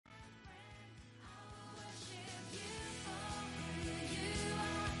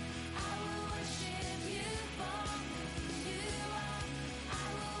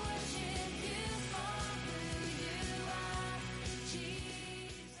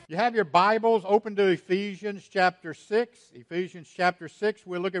You have your Bibles open to Ephesians chapter 6. Ephesians chapter 6,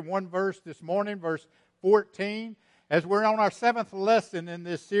 we'll look at one verse this morning, verse 14, as we're on our 7th lesson in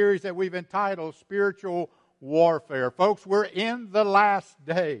this series that we've entitled Spiritual Warfare. Folks, we're in the last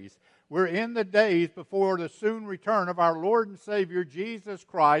days. We're in the days before the soon return of our Lord and Savior, Jesus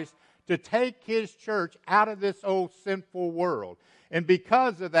Christ, to take His church out of this old sinful world. And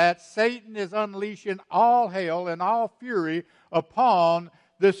because of that, Satan is unleashing all hell and all fury upon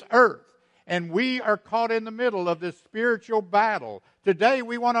this earth. And we are caught in the middle of this spiritual battle. Today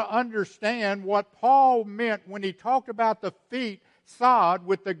we want to understand what Paul meant when he talked about the feet shod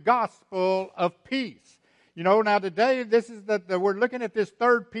with the gospel of peace. You know, now today we're looking at this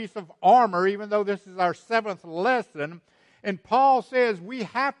third piece of armor, even though this is our 7th lesson. And Paul says we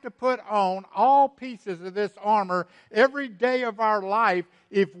have to put on all pieces of this armor every day of our life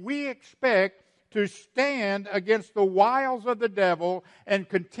if we expect to stand against the wiles of the devil and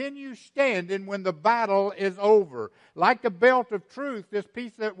continue standing when the battle is over. Like the belt of truth, this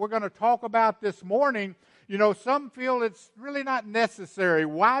piece that we're going to talk about this morning, you know, some feel it's really not necessary.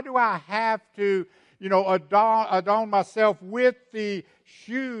 Why do I have to, adorn myself with the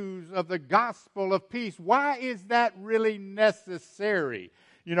shoes of the gospel of peace? Why is that really necessary?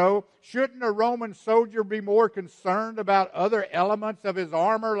 You know, shouldn't a Roman soldier be more concerned about other elements of his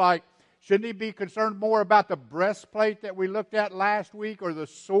armor, like shouldn't he be concerned more about the breastplate that we looked at last week or the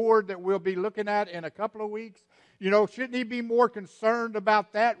sword that we'll be looking at in a couple of weeks? You know, shouldn't he be more concerned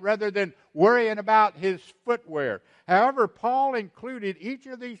about that rather than worrying about his footwear? However, Paul included each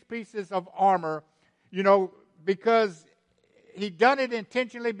of these pieces of armor, because he done it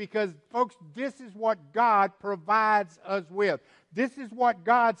intentionally because, folks, this is what God provides us with. This is what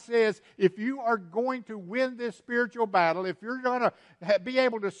God says. If you are going to win this spiritual battle, if you're going to be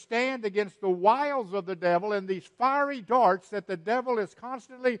able to stand against the wiles of the devil and these fiery darts that the devil is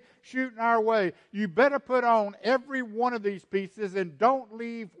constantly shooting our way, you better put on every one of these pieces and don't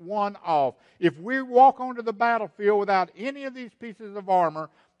leave one off. If we walk onto the battlefield without any of these pieces of armor,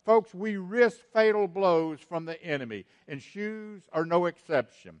 folks, we risk fatal blows from the enemy, and shoes are no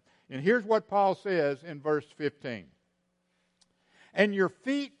exception. And here's what Paul says in verse 15. And your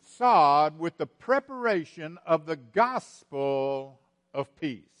feet shod with the preparation of the gospel of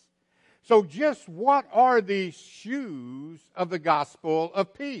peace. So just what are these shoes of the gospel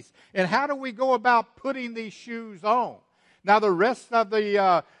of peace? And how do we go about putting these shoes on? Now the rest of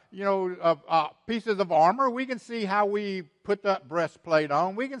the pieces of armor, we can see how we put the breastplate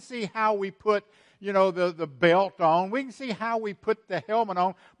on. We can see how we put the belt on. We can see how we put the helmet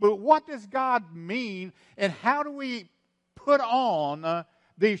on. But what does God mean, and how do we put on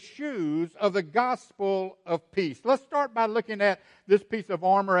these shoes of the gospel of peace? Let's start by looking at this piece of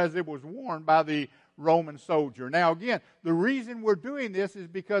armor as it was worn by the Roman soldier. Now again, the reason we're doing this is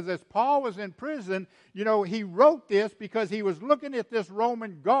because as Paul was in prison, he wrote this because he was looking at this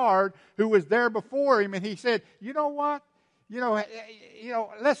Roman guard who was there before him, and he said, you know what?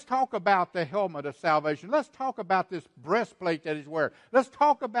 Let's talk about the helmet of salvation. Let's talk about this breastplate that he's wearing. Let's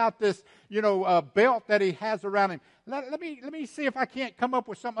talk about this, belt that he has around him. Let me see if I can't come up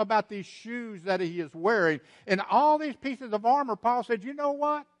with something about these shoes that he is wearing. And all these pieces of armor, Paul said, you know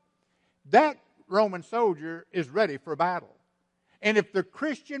what? That Roman soldier is ready for battle. And if the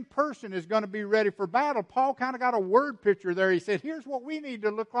Christian person is going to be ready for battle, Paul kind of got a word picture there. He said, here's what we need to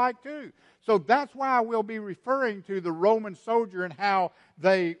look like too. So that's why we'll be referring to the Roman soldier and how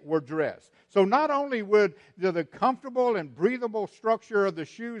they were dressed. So not only would the comfortable and breathable structure of the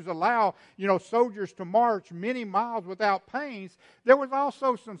shoes allow, soldiers to march many miles without pains, there was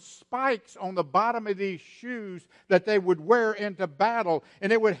also some spikes on the bottom of these shoes that they would wear into battle,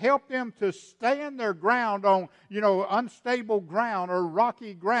 and it would help them to stand their ground on, unstable ground or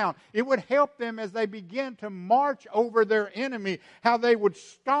rocky ground. It would help them as they begin to march over their enemy, how they would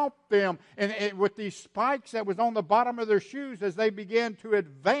stomp them and with these spikes that was on the bottom of their shoes as they began to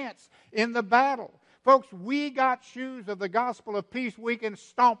advance in the battle. Folks, we got shoes of the gospel of peace. We can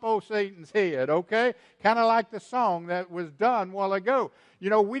stomp old Satan's head, okay? Kind of like the song that was done a while ago.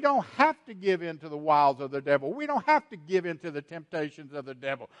 We don't have to give in to the wiles of the devil. We don't have to give in to the temptations of the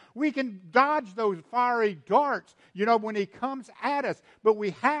devil. We can dodge those fiery darts, when he comes at us. But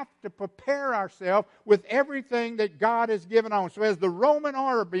we have to prepare ourselves with everything that God has given on. So as the Roman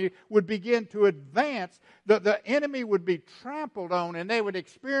army would begin to advance, the enemy would be trampled on, and they would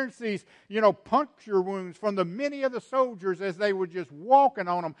experience these, puncture wounds from the many of the soldiers as they were just walking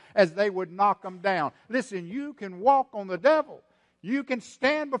on them, as they would knock them down. Listen, you can walk on the devil. You can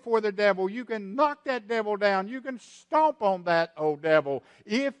stand before the devil. You can knock that devil down. You can stomp on that old devil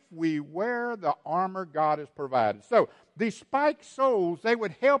if we wear the armor God has provided. So These spiked soles, they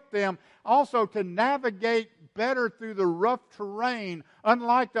would help them also to navigate better through the rough terrain,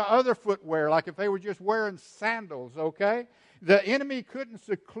 unlike the other footwear, like if they were just wearing sandals, okay? The enemy couldn't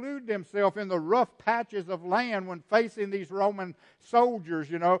seclude themselves in the rough patches of land when facing these Roman soldiers,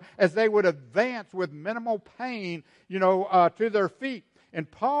 as they would advance with minimal pain, to their feet. And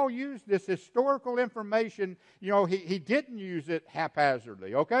Paul used this historical information, he didn't use it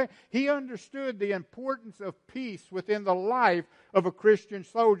haphazardly, okay? He understood the importance of peace within the life of a Christian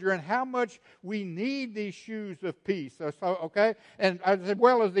soldier and how much we need these shoes of peace, okay? And as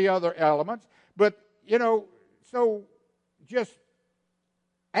well as the other elements. But, so just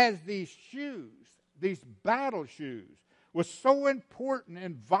as these shoes, these battle shoes, was so important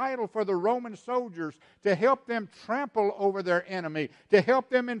and vital for the Roman soldiers to help them trample over their enemy, to help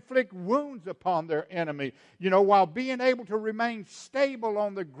them inflict wounds upon their enemy, while being able to remain stable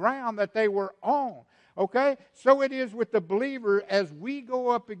on the ground that they were on. Okay? So it is with the believer as we go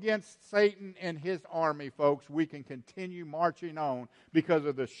up against Satan and his army, folks, we can continue marching on because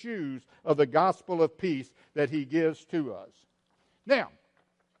of the shoes of the gospel of peace that he gives to us. Now,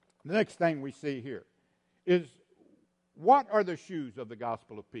 the next thing we see here is, what are the shoes of the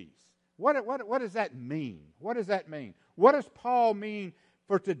gospel of peace? What does that mean? What does that mean? What does Paul mean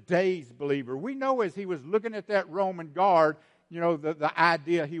for today's believer? We know as he was looking at that Roman guard, the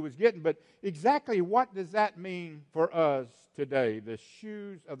idea he was getting, but exactly what does that mean for us today, the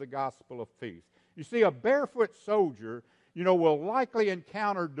shoes of the gospel of peace? You see, a barefoot soldier, will likely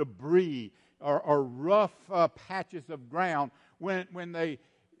encounter debris or rough patches of ground when they...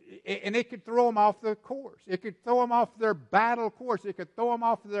 And it could throw them off the course. It could throw them off their battle course. It could throw them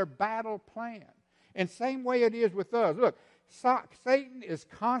off their battle plan. And same way it is with us. Look, Satan is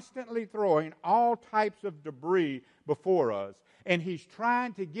constantly throwing all types of debris before us. And he's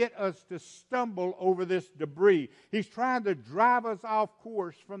trying to get us to stumble over this debris. He's trying to drive us off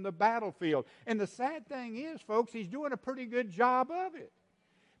course from the battlefield. And the sad thing is, folks, he's doing a pretty good job of it.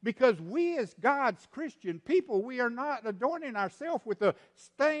 Because we as God's Christian people, we are not adorning ourselves with the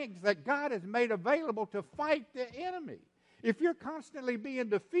things that God has made available to fight the enemy. If you're constantly being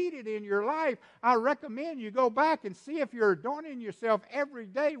defeated in your life, I recommend you go back and see if you're adorning yourself every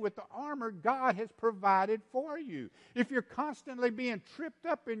day with the armor God has provided for you. If you're constantly being tripped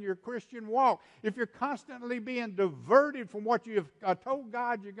up in your Christian walk, if you're constantly being diverted from what you've told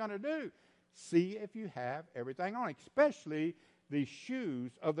God you're going to do, see if you have everything on, especially the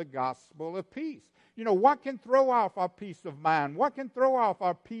shoes of the gospel of peace. What can throw off our peace of mind? What can throw off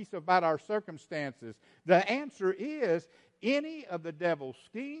our peace about our circumstances? The answer is any of the devil's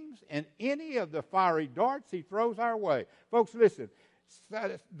schemes and any of the fiery darts he throws our way. Folks, listen,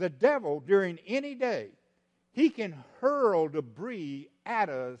 the devil during any day, he can hurl debris at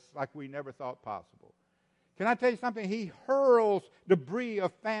us like we never thought possible. Can I tell you something? He hurls debris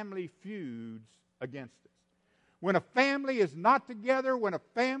of family feuds against us. When a family is not together, when a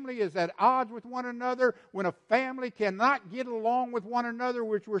family is at odds with one another, when a family cannot get along with one another,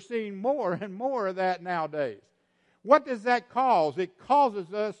 which we're seeing more and more of that nowadays. What does that cause? It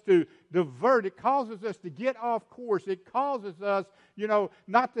causes us to divert. It causes us to get off course. It causes us,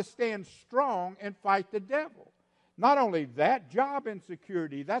 not to stand strong and fight the devil. Not only that, job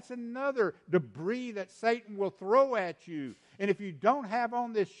insecurity, that's another debris that Satan will throw at you. And if you don't have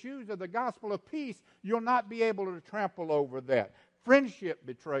on the shoes of the gospel of peace, you'll not be able to trample over that. Friendship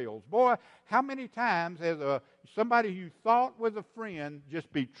betrayals. Boy, how many times has somebody you thought was a friend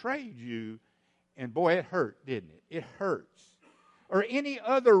just betrayed you, and boy, it hurt, didn't it? It hurts. Or any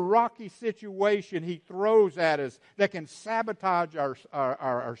other rocky situation he throws at us that can sabotage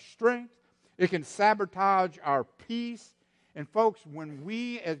our strength. It can sabotage our peace. And folks, when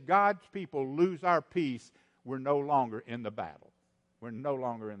we as God's people lose our peace, we're no longer in the battle. We're no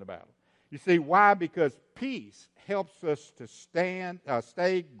longer in the battle. You see, why? Because peace helps us to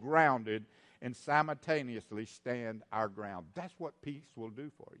stay grounded and simultaneously stand our ground. That's what peace will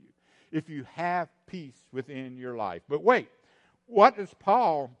do for you, if you have peace within your life. But wait, why does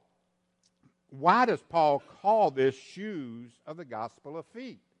Paul call this shoes of the gospel of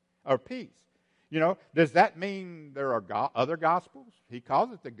peace? Does that mean there are other gospels? He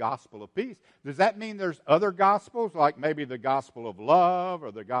calls it the gospel of peace. Does that mean there's other gospels, like maybe the gospel of love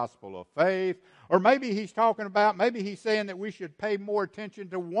or the gospel of faith? Or maybe he's saying that we should pay more attention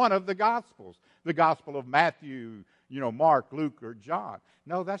to one of the gospels, the gospel of Matthew, Mark, Luke, or John.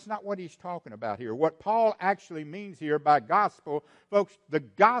 No, that's not what he's talking about here. What Paul actually means here by gospel, folks, the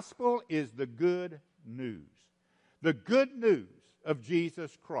gospel is the good news. The good news of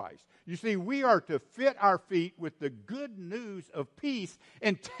Jesus Christ. You see, we are to fit our feet with the good news of peace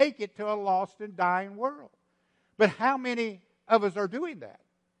and take it to a lost and dying world. But how many of us are doing that?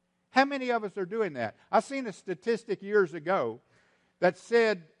 How many of us are doing that? I seen a statistic years ago that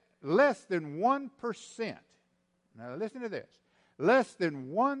said less than 1%, now listen to this, less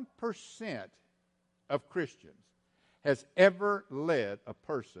than 1% of Christians has ever led a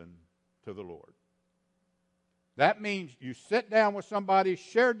person to the Lord. That means you sit down with somebody,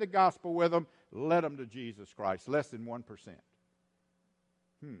 shared the gospel with them, led them to Jesus Christ. Less than 1%.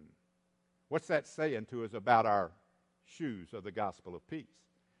 What's that saying to us about our shoes of the gospel of peace?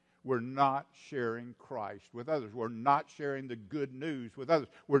 We're not sharing Christ with others. We're not sharing the good news with others.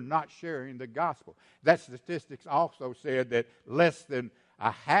 We're not sharing the gospel. That statistics also said that less than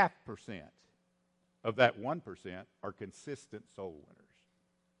 0.5% of that 1% are consistent soul winners.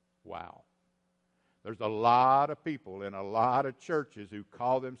 Wow. There's a lot of people in a lot of churches who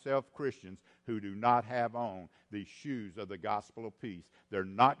call themselves Christians who do not have on these shoes of the gospel of peace. They're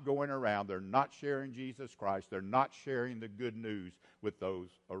not going around. They're not sharing Jesus Christ. They're not sharing the good news with those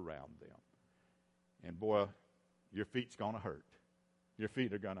around them. And boy, your feet's going to hurt. Your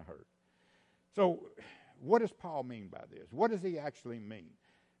feet are going to hurt. So what does Paul mean by this? What does he actually mean?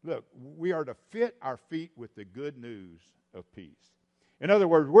 Look, we are to fit our feet with the good news of peace. In other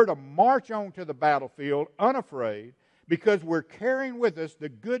words, we're to march on to the battlefield unafraid because we're carrying with us the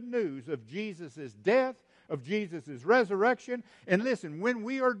good news of Jesus' death, of Jesus' resurrection. And listen, when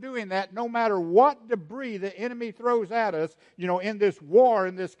we are doing that, no matter what debris the enemy throws at us, in this war,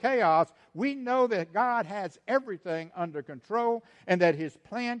 in this chaos, we know that God has everything under control and that his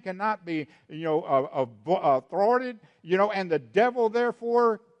plan cannot be, thwarted, and the devil,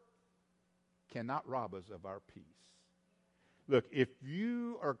 therefore, cannot rob us of our peace. Look, if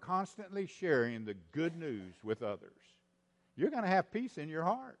you are constantly sharing the good news with others, you're going to have peace in your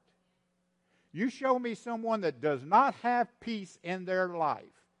heart. You show me someone that does not have peace in their life.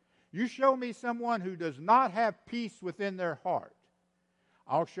 You show me someone who does not have peace within their heart.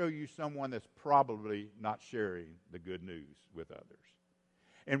 I'll show you someone that's probably not sharing the good news with others.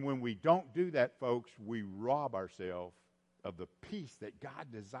 And when we don't do that, folks, we rob ourselves of the peace that God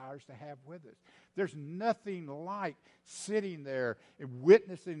desires to have with us. There's nothing like sitting there and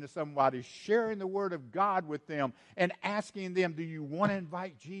witnessing to somebody, sharing the Word of God with them, and asking them, do you want to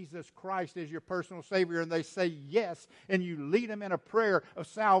invite Jesus Christ as your personal Savior? And they say yes, and you lead them in a prayer of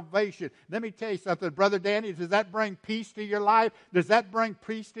salvation. Let me tell you something, Brother Danny, does that bring peace to your life? Does that bring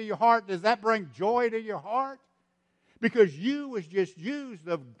peace to your heart? Does that bring joy to your heart? Because you was just used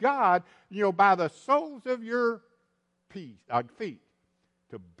of God, by the soles of your feet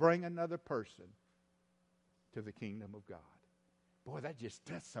to bring another person to the kingdom of God. Boy, that just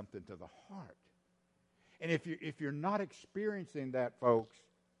does something to the heart. And if you're not experiencing that, folks,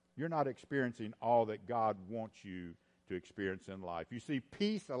 you're not experiencing all that God wants you to experience in life. You see,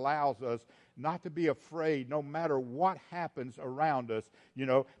 peace allows us not to be afraid no matter what happens around us,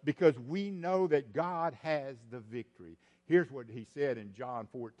 because we know that God has the victory. Here's what he said in John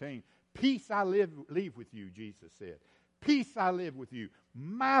 14. Peace I leave with you, Jesus said. Peace I live with you.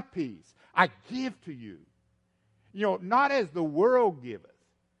 My peace I give to you. Not as the world giveth,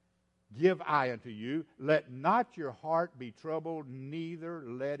 give I unto you. Let not your heart be troubled, neither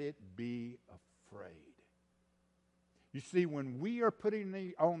let it be afraid. You see, when we are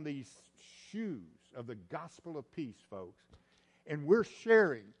putting on these shoes of the gospel of peace, folks, and we're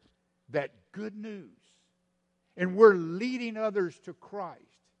sharing that good news, and we're leading others to Christ,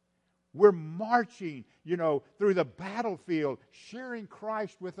 we're marching, through the battlefield, sharing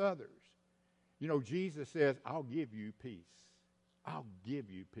Christ with others. Jesus says, I'll give you peace. I'll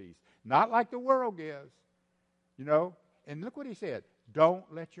give you peace. Not like the world gives, And look what he said. Don't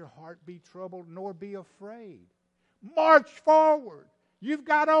let your heart be troubled, nor be afraid. March forward. You've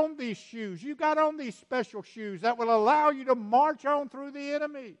got on these shoes. You've got on these special shoes that will allow you to march on through the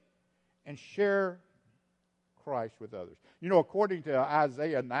enemy and share Christ with others. According to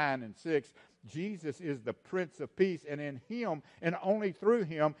Isaiah 9 and 6, Jesus is the Prince of Peace, and in him and only through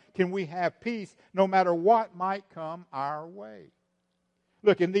him can we have peace no matter what might come our way.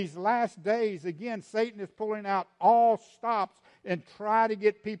 Look, in these last days, again, Satan is pulling out all stops and try to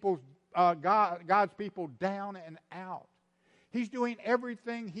get God's people down and out. He's doing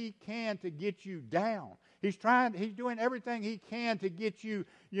everything he can to get you down. He's doing everything he can to get you,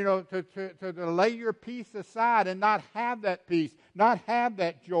 to lay your peace aside and not have that peace, not have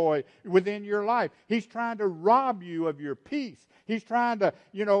that joy within your life. He's trying to rob you of your peace. He's trying to,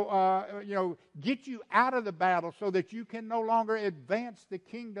 get you out of the battle so that you can no longer advance the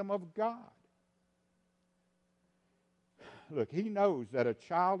kingdom of God. Look, he knows that a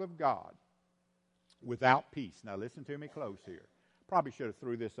child of God without peace. Now listen to me close here. Probably should have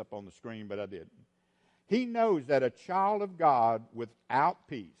threw this up on the screen, but I didn't. He knows that a child of God without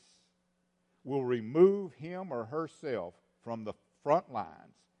peace will remove him or herself from the front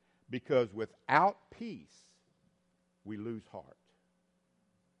lines, because without peace, we lose heart.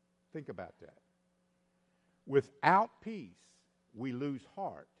 Think about that. Without peace, we lose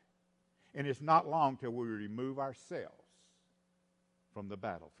heart. And it's not long till we remove ourselves from the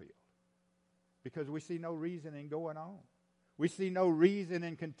battlefield, because we see no reason in going on. We see no reason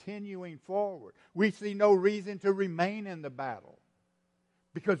in continuing forward. We see no reason to remain in the battle.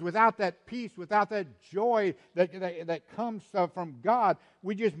 Because without that peace, without that joy that comes from God,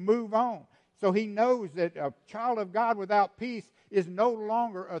 we just move on. So he knows that a child of God without peace is no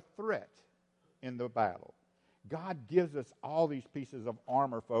longer a threat in the battle. God gives us all these pieces of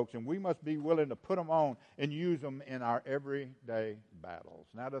armor, folks, and we must be willing to put them on and use them in our everyday battles.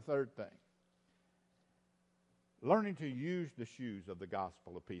 Now, the third thing. Learning to use the shoes of the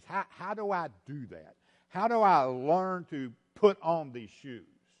gospel of peace. How do I do that? How do I learn to put on these shoes?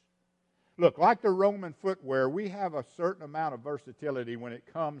 Look, like the Roman footwear, we have a certain amount of versatility when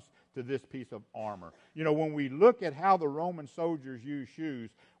it comes to this piece of armor. You know, when we look at how the Roman soldiers use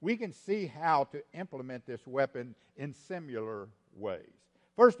shoes, we can see how to implement this weapon in similar ways.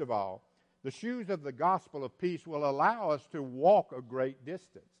 First of all, the shoes of the gospel of peace will allow us to walk a great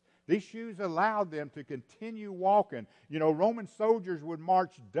distance. These shoes allowed them to continue walking. You know, Roman soldiers would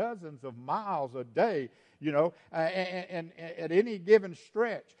march dozens of miles a day, you know, and at any given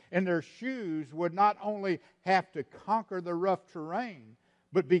stretch. And their shoes would not only have to conquer the rough terrain,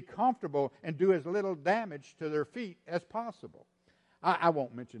 but be comfortable and do as little damage to their feet as possible. I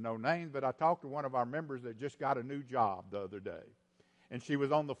won't mention no names, but I talked to one of our members that just got a new job the other day. And she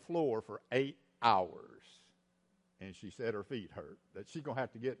was on the floor for 8 hours. And she said her feet hurt, that she's going to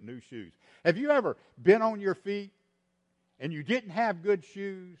have to get new shoes. Have you ever been on your feet and you didn't have good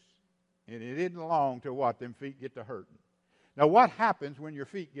shoes, and it isn't long till what? Them feet get to hurting. Now, what happens when your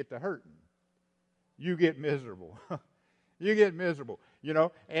feet get to hurting? You get miserable. You get miserable, you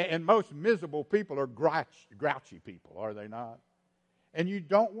know. And most miserable people are grouchy people, are they not? And you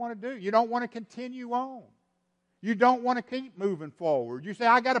don't want to do. You don't want to continue on. You don't want to keep moving forward. You say,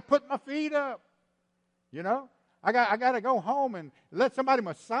 I got to put my feet up, you know. I got to go home and let somebody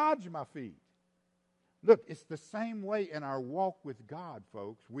massage my feet. Look, it's the same way in our walk with God,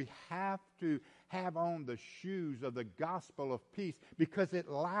 folks. We have to have on the shoes of the gospel of peace because it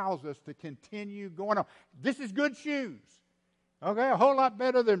allows us to continue going on. This is good shoes. Okay, a whole lot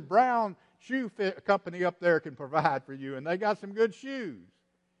better than Brown Shoe Company up there can provide for you, and they got some good shoes.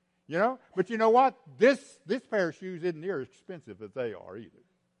 You know, but you know what? This pair of shoes isn't near as expensive as they are either.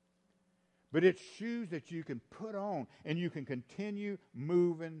 But it's shoes that you can put on and you can continue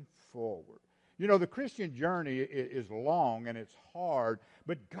moving forward. You know, the Christian journey is long and it's hard,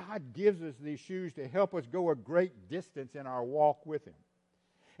 but God gives us these shoes to help us go a great distance in our walk with Him.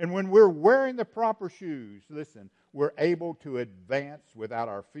 And when we're wearing the proper shoes, listen, we're able to advance without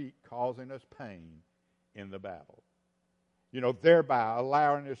our feet causing us pain in the battle. You know, thereby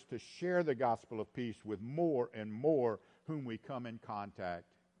allowing us to share the gospel of peace with more and more whom we come in contact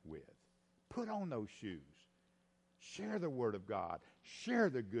with. Put on those shoes. Share the Word of God. Share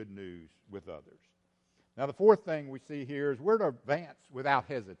the good news with others. Now, the fourth thing we see here is we're to advance without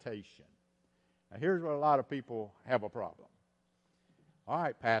hesitation. Now, here's where a lot of people have a problem. All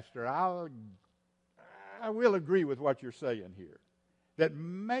right, Pastor, I will agree with what you're saying here, that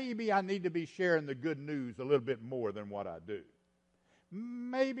maybe I need to be sharing the good news a little bit more than what I do.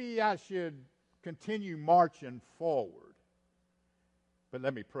 Maybe I should continue marching forward. But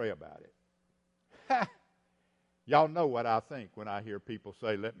let me pray about it. Y'all know what I think when I hear people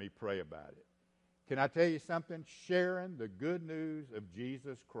say, let me pray about it. Can I tell you something? Sharing the good news of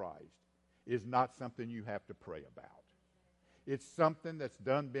Jesus Christ is not something you have to pray about. It's something that's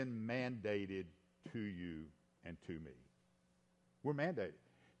been mandated to you and to me. We're mandated.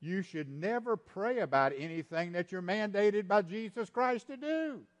 You should never pray about anything that you're mandated by Jesus Christ to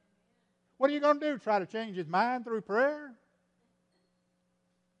do. What are you going to do? Try to change his mind through prayer?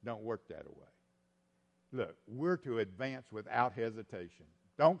 Don't work that way. Look, we're to advance without hesitation.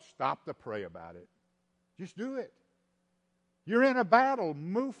 Don't stop to pray about it. Just do it. You're in a battle.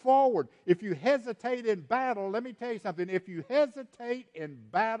 Move forward. If you hesitate in battle, let me tell you something. If you hesitate in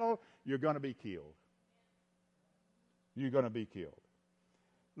battle, you're going to be killed. You're going to be killed.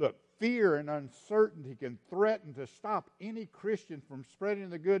 Look, fear and uncertainty can threaten to stop any Christian from spreading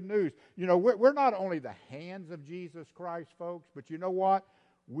the good news. You know, we're not only the hands of Jesus Christ, folks, but you know what?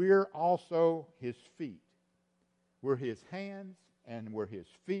 We're also his feet. We're his hands and we're his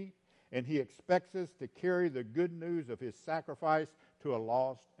feet, and he expects us to carry the good news of his sacrifice to a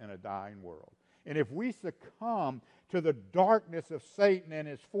lost and a dying world. And if we succumb to the darkness of Satan and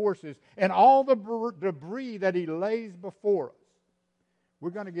his forces and all the debris that he lays before us, we're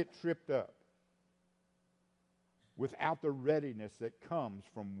going to get tripped up without the readiness that comes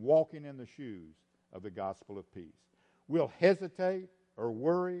from walking in the shoes of the gospel of peace. We'll hesitate or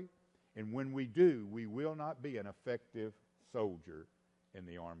worry, and when we do, we will not be an effective soldier in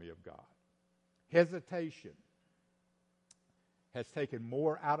the army of God. Hesitation has taken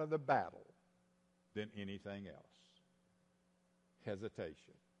more out of the battle than anything else.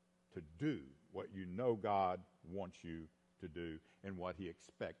 Hesitation to do what you know God wants you to do and what he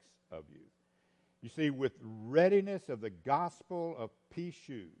expects of you. You see, with readiness of the gospel of peace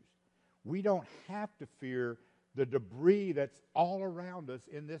shoes, we don't have to fear the debris that's all around us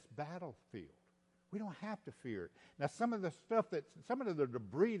in this battlefield. We don't have to fear it. Now, some of the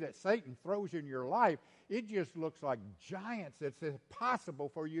debris that Satan throws in your life, it just looks like giants that's impossible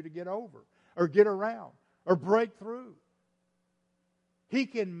for you to get over or get around or break through. He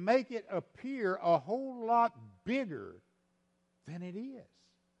can make it appear a whole lot bigger than it is.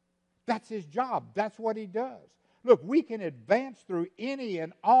 That's his job. That's what he does. Look, we can advance through any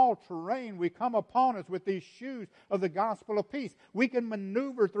and all terrain we come upon us with these shoes of the gospel of peace. We can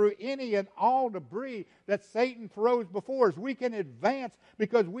maneuver through any and all debris that Satan throws before us. We can advance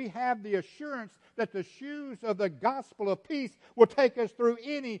because we have the assurance that the shoes of the gospel of peace will take us through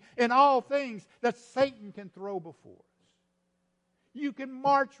any and all things that Satan can throw before us. You can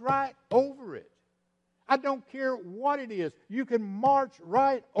march right over it. I don't care what it is. You can march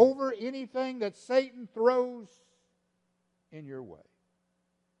right over anything that Satan throws in your way.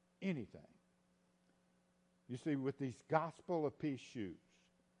 Anything. You see, with these gospel of peace shoes,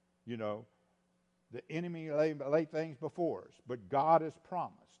 you know, the enemy lay things before us, but God has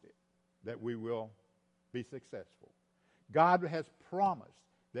promised it, that we will be successful. God has promised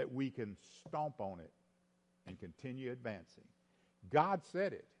that we can stomp on it and continue advancing. God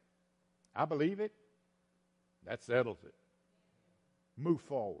said it. I believe it. That settles it. Move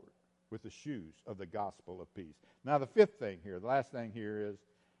forward with the shoes of the gospel of peace. Now, the fifth thing here, the last thing here is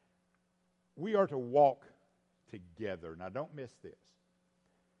we are to walk together. Now, don't miss this.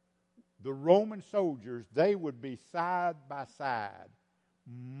 The Roman soldiers, they would be side by side,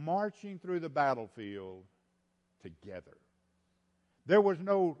 marching through the battlefield together. There was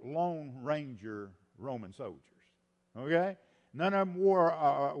no Lone Ranger Roman soldiers. Okay? None of them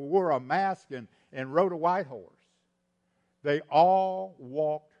wore a mask and rode a white horse. They all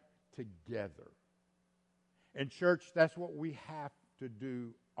walked together. And church, that's what we have to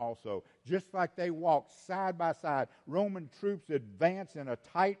do also. Just like they walked side by side, Roman troops advanced in a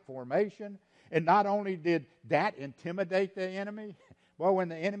tight formation. And not only did that intimidate the enemy, well, when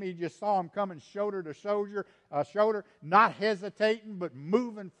the enemy just saw them coming shoulder to shoulder, not hesitating but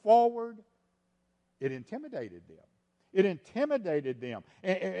moving forward, it intimidated them. It intimidated them.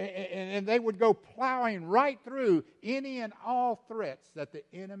 And they would go plowing right through any and all threats that the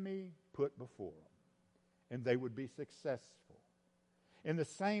enemy put before them. And they would be successful. In the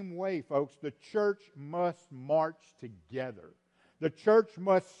same way, folks, the church must march together. The church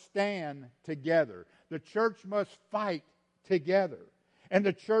must stand together. The church must fight together. And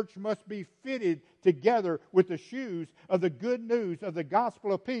the church must be fitted together with the shoes of the good news of the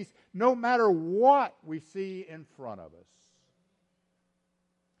gospel of peace, no matter what we see in front of us.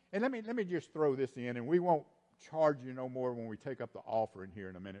 And let me just throw this in, and we won't charge you no more when we take up the offering here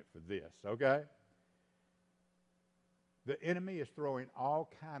in a minute for this, okay? The enemy is throwing all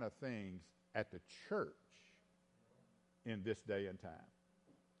kind of things at the church in this day and time.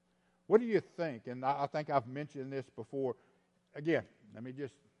 What do you think? And I think I've mentioned this before. Again, let me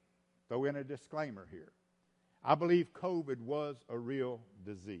just throw in a disclaimer here. I believe COVID was a real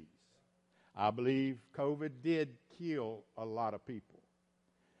disease. I believe COVID did kill a lot of people.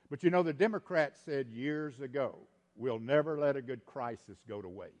 But you know, the Democrats said years ago, we'll never let a good crisis go to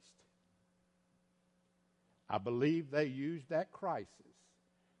waste. I believe they used that crisis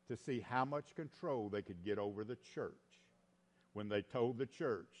to see how much control they could get over the church when they told the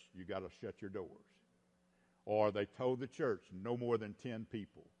church, you got to shut your doors. Or they told the church, no more than 10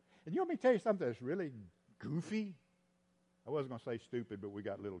 people. And you want me to tell you something that's really goofy? I wasn't going to say stupid, but we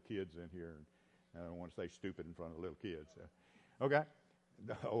got little kids in here, and I don't want to say stupid in front of little kids. Okay?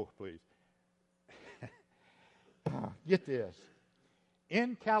 Oh, please. Get this.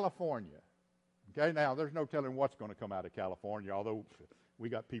 In California, okay, now there's no telling what's going to come out of California, although we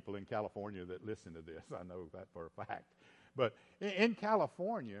got people in California that listen to this. I know that for a fact. But in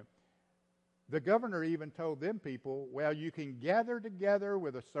California, the governor even told them people, well, you can gather together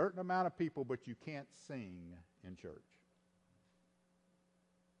with a certain amount of people, but you can't sing in church.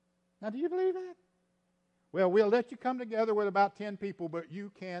 Now, do you believe that? Well, we'll let you come together with about 10 people, but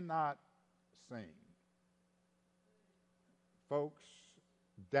you cannot sing. Folks,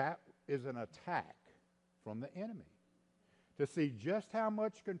 that is an attack from the enemy to see just how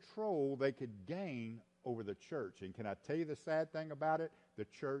much control they could gain over the church. And can I tell you the sad thing about it? The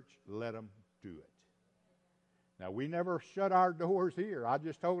church let them do it. Now, we never shut our doors here. I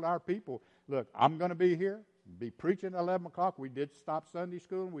just told our people, look, I'm going to be here, be preaching at 11 o'clock. We did stop Sunday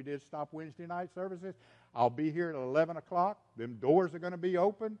school, and we did stop Wednesday night services. I'll be here at 11 o'clock. Them doors are going to be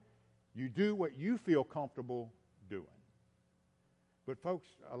open. You do what you feel comfortable doing. But folks,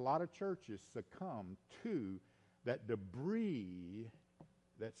 a lot of churches succumb to that debris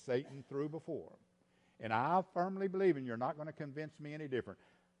that Satan threw before them. And I firmly believe, and you're not going to convince me any different,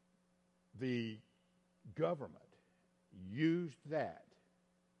 the government used that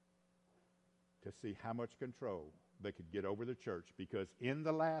to see how much control they could get over the church, because in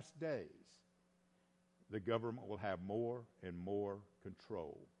the last days, the government will have more and more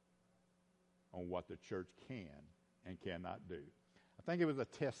control on what the church can and cannot do. I think it was a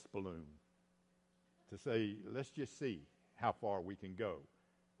test balloon to say, let's just see how far we can go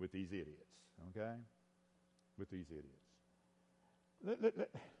with these idiots, okay? With these idiots.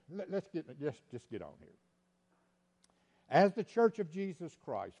 Let's just get on here. As the Church of Jesus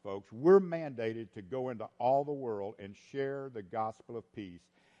Christ, folks, we're mandated to go into all the world and share the gospel of peace,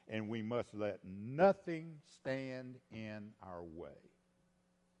 and we must let nothing stand in our way.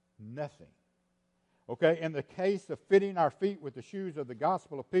 Nothing. Okay, in the case of fitting our feet with the shoes of the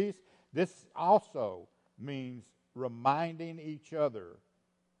gospel of peace, this also means reminding each other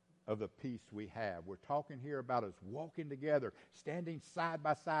of the peace we have. We're talking here about us walking together, standing side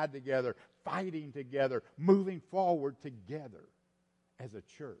by side together, fighting together, moving forward together as a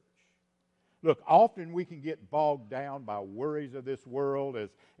church. Look, often we can get bogged down by worries of this world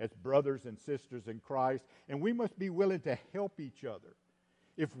as brothers and sisters in Christ, and we must be willing to help each other.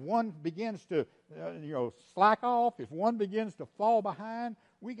 If one begins to, slack off, if one begins to fall behind,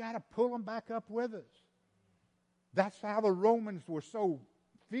 we got to pull them back up with us. That's how the Romans were so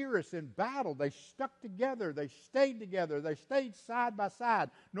fierce in battle. They stuck together. They stayed together. They stayed side by side,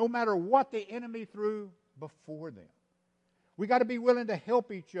 no matter what the enemy threw before them. We got to be willing to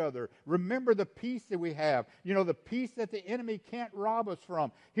help each other. Remember the peace that we have. The peace that the enemy can't rob us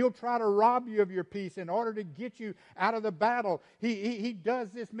from. He'll try to rob you of your peace in order to get you out of the battle. He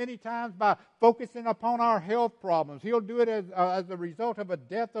does this many times by focusing upon our health problems. He'll do it as a result of a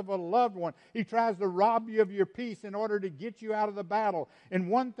death of a loved one. He tries to rob you of your peace in order to get you out of the battle.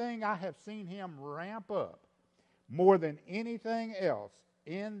 And one thing I have seen him ramp up more than anything else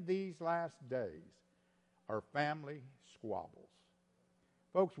in these last days are family squabbles.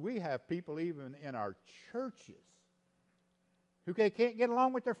 Folks, we have people even in our churches who can't get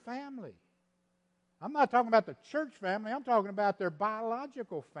along with their family. I'm not talking about the church family. I'm talking about their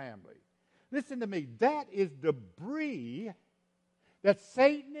biological family. Listen to me. That is debris that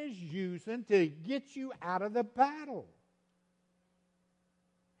Satan is using to get you out of the battle.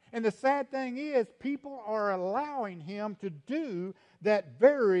 And the sad thing is, people are allowing him to do that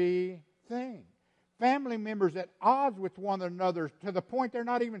very thing. Family members at odds with one another to the point they're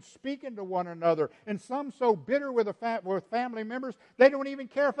not even speaking to one another. And some so bitter with family members, they don't even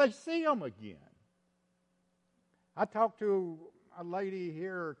care if they see them again. I talked to a lady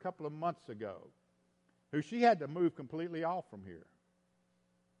here a couple of months ago who she had to move completely off from here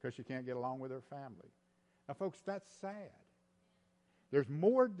because she can't get along with her family. Now, folks, that's sad. There's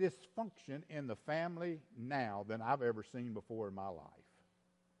more dysfunction in the family now than I've ever seen before in my life.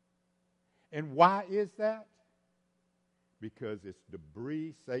 And why is that? Because it's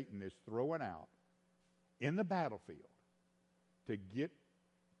debris Satan is throwing out in the battlefield to get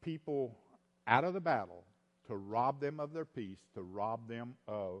people out of the battle, to rob them of their peace, to rob them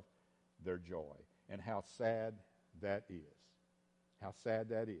of their joy. And how sad that is. How sad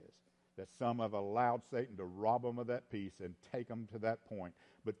that is. That some have allowed Satan to rob them of that peace and take them to that point.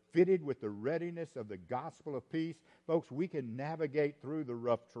 But fitted with the readiness of the gospel of peace, folks, we can navigate through the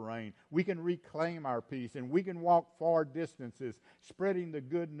rough terrain. We can reclaim our peace, and we can walk far distances, spreading the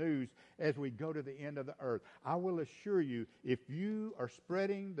good news as we go to the end of the earth. I will assure you, if you are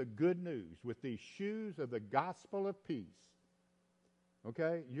spreading the good news with these shoes of the gospel of peace,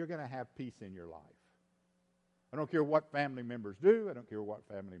 okay, you're going to have peace in your life. I don't care what family members do. I don't care what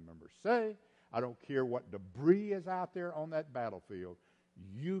family members say. I don't care what debris is out there on that battlefield.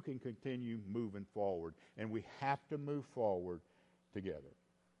 You can continue moving forward, and we have to move forward together.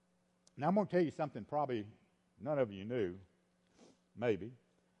 Now, I'm going to tell you something probably none of you knew, maybe,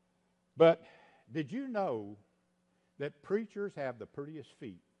 but did you know that preachers have the prettiest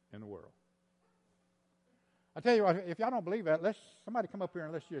feet in the world. I tell you what, if y'all don't believe that, somebody come up here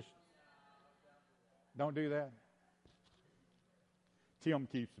and let's just don't do that. Tim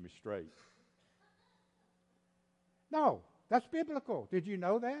keeps me straight. No, that's biblical. Did you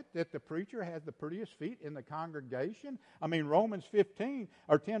know that? That the preacher has the prettiest feet in the congregation? I mean, Romans 15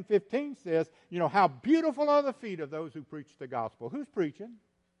 or 10:15 says, how beautiful are the feet of those who preach the gospel. Who's preaching?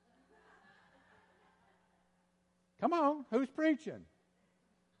 Come on, who's preaching?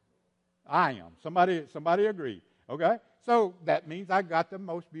 I am. Somebody agree. Okay? So that means I got the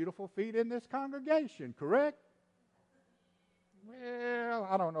most beautiful feet in this congregation, correct? Well,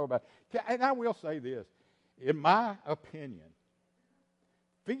 I don't know about it. And I will say this. In my opinion,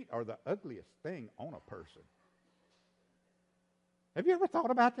 feet are the ugliest thing on a person. Have you ever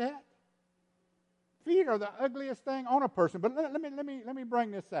thought about that? Feet are the ugliest thing on a person. But let me bring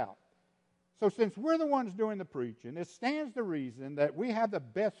this out. So since we're the ones doing the preaching, it stands to reason that we have the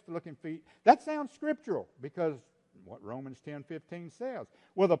best looking feet. That sounds scriptural because what Romans 10:15 says.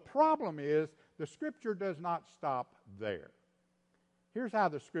 Well, the problem is the scripture does not stop there. Here's how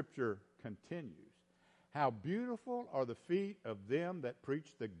the scripture continues. How beautiful are the feet of them that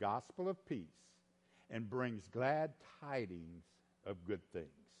preach the gospel of peace and brings glad tidings of good things.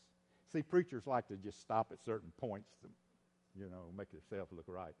 See, preachers like to just stop at certain points to, make themselves look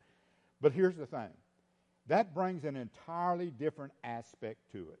right. But here's the thing. That brings an entirely different aspect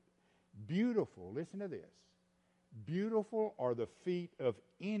to it. Beautiful, listen to this. Beautiful are the feet of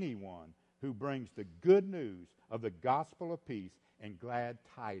anyone who brings the good news of the gospel of peace and glad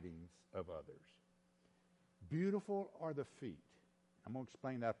tidings of others. Beautiful are the feet. I'm going to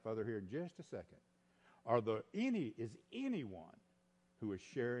explain that further here in just a second. Is anyone who is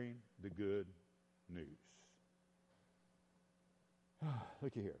sharing the good news.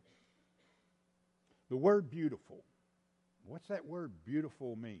 Look at here. The word beautiful. What's that word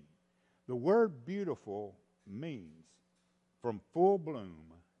beautiful mean? The word beautiful means from full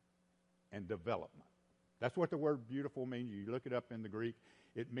bloom and development. That's what the word beautiful means. You look it up in the Greek.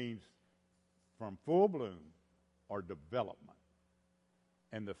 It means from full bloom or development.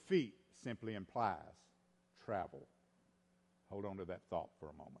 And the feet simply implies travel. Hold on to that thought for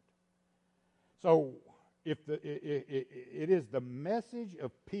a moment. So, it is the message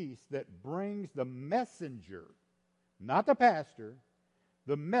of peace that brings the messenger, not the pastor,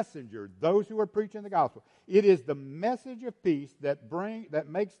 the messenger, those who are preaching the gospel. It is the message of peace that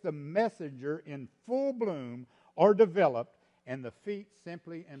makes the messenger in full bloom or developed, and the feet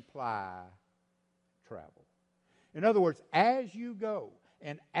simply imply travel. In other words, as you go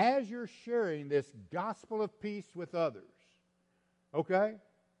and as you're sharing this gospel of peace with others, okay,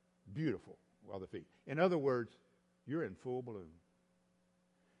 beautiful are the feet. In other words, you're in full bloom.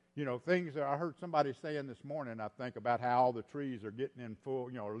 Things that I heard somebody saying this morning, I think, about how all the trees are getting in full,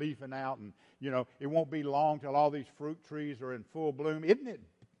 leafing out, and, it won't be long till all these fruit trees are in full bloom. Isn't it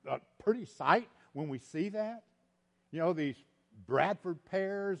a pretty sight when we see that? These Bradford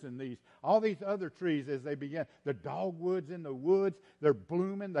pears and all these other trees as they begin. The dogwoods in the woods, they're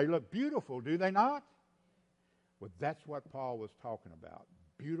blooming. They look beautiful, do they not? Well, that's what Paul was talking about.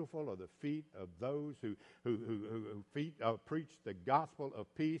 Beautiful are the feet of those who preach the gospel of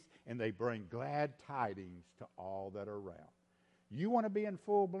peace, and they bring glad tidings to all that are around. You want to be in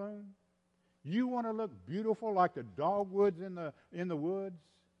full bloom? You want to look beautiful like the dogwoods in the woods?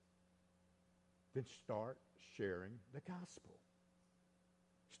 Then start sharing the gospel.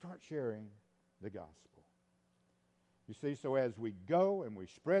 Start sharing the gospel. You see, so as we go and we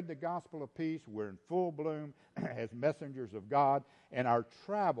spread the gospel of peace, we're in full bloom as messengers of God, and our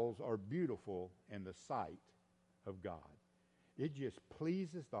travels are beautiful in the sight of God. It just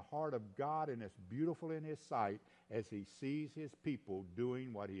pleases the heart of God, and it's beautiful in His sight as He sees His people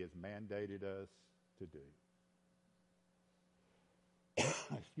doing what He has mandated us to do.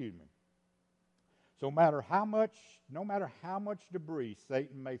 Excuse me. So no matter how much debris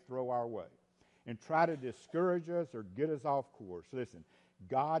Satan may throw our way and try to discourage us or get us off course, listen,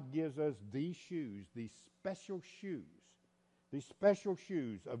 God gives us these shoes, these special shoes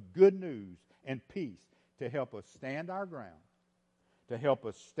of good news and peace to help us stand our ground, to help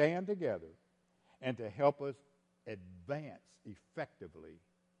us stand together, and to help us advance effectively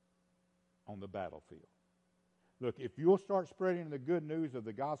on the battlefield. Look, if you'll start spreading the good news of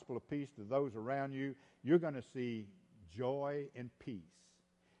the gospel of peace to those around you, you're going to see joy and peace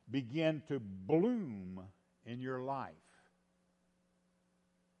begin to bloom in your life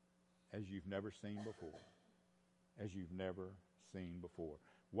as you've never seen before. As you've never seen before.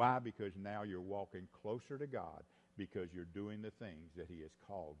 Why? Because now you're walking closer to God because you're doing the things that He has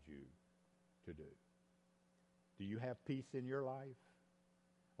called you to do. Do you have peace in your life?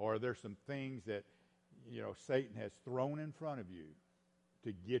 Or there's some things that, Satan has thrown in front of you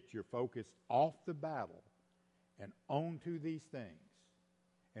to get your focus off the battle and onto these things.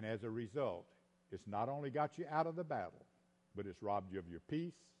 And as a result, it's not only got you out of the battle, but it's robbed you of your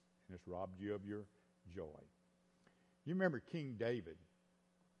peace and it's robbed you of your joy. You remember King David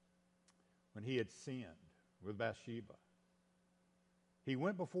when he had sinned with Bathsheba. He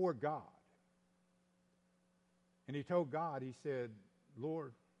went before God and he told God, he said,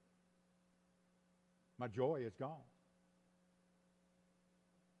 Lord, my joy is gone.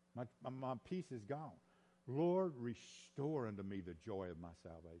 My peace is gone. Lord, restore unto me the joy of my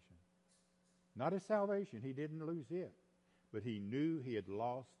salvation. Not his salvation. He didn't lose it. But he knew he had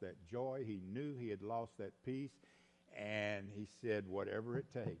lost that joy. He knew he had lost that peace. And he said, whatever it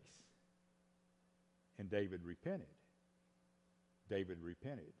takes. And David repented. David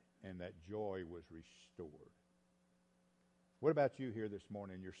repented. And that joy was restored. What about you here this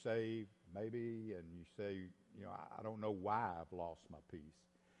morning? You're saved, maybe, and you say, I don't know why I've lost my peace.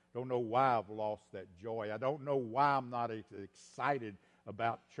 Don't know why I've lost that joy. I don't know why I'm not excited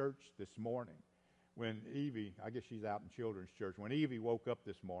about church this morning. When Evie, I guess she's out in children's church, when Evie woke up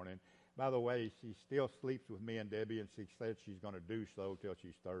this morning, by the way, she still sleeps with me and Debbie, and she said she's going to do so till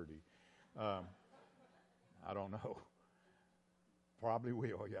she's 30. I don't know. Probably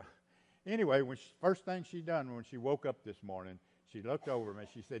will, yeah. Anyway, first thing she done when she woke up this morning, she looked over me and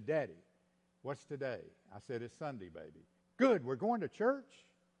she said, Daddy, what's today? I said, it's Sunday, baby. Good, we're going to church?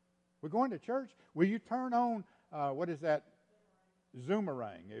 We're going to church? Will you turn on, what is that?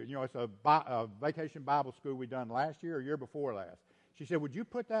 Zoomerang. It's a vacation Bible school we done last year or year before last. She said, would you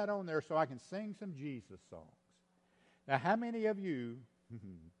put that on there so I can sing some Jesus songs? Now, how many of you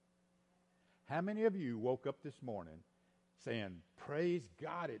woke up this morning saying, praise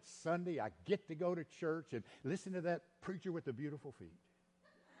God, it's Sunday, I get to go to church and listen to that preacher with the beautiful feet?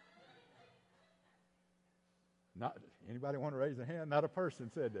 Not anybody want to raise a hand? Not a person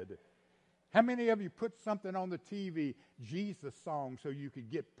said that. How many of you put something on the TV, Jesus song, so you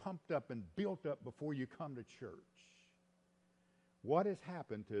could get pumped up and built up before you come to church? What has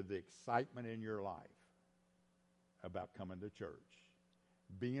happened to the excitement in your life about coming to church?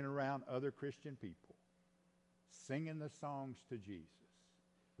 Being around other Christian people, singing the songs to Jesus,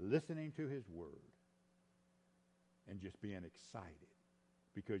 listening to his word, and just being excited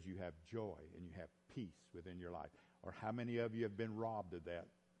because you have joy and you have peace within your life. Or how many of you have been robbed of that?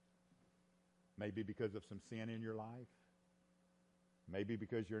 Maybe because of some sin in your life. Maybe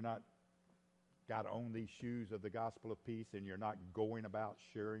because you're not got on these shoes of the gospel of peace and you're not going about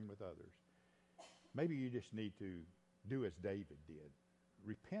sharing with others. Maybe you just need to do as David did.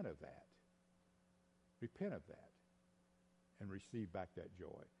 Repent of that. Repent of that. And receive back that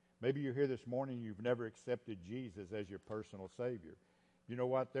joy. Maybe you're here this morning and you've never accepted Jesus as your personal Savior. You know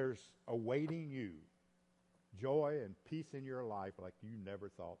what? There's awaiting you joy and peace in your life like you never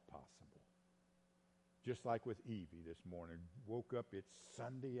thought possible. Just like with Evie this morning. Woke up, it's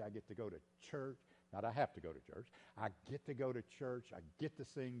Sunday, I get to go to church. Not I have to go to church. I get to go to church. I get to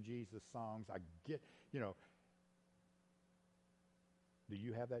sing Jesus songs. I get, do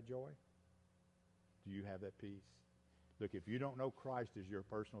you have that joy? Do you have that peace? Look, if you don't know Christ as your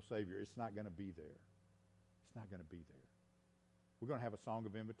personal Savior, it's not going to be there. It's not going to be there. We're going to have a song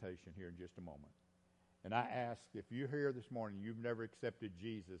of invitation here in just a moment. And I ask, if you're here this morning, you've never accepted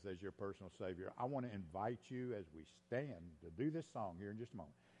Jesus as your personal Savior, I want to invite you as we stand to do this song here in just a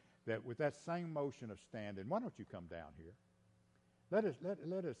moment, that with that same motion of standing, why don't you come down here? Let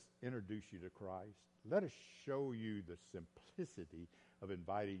us introduce you to Christ. Let us show you the simplicity of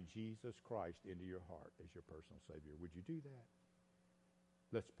inviting Jesus Christ into your heart as your personal Savior. Would you do that?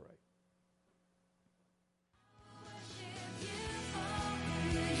 Let's pray.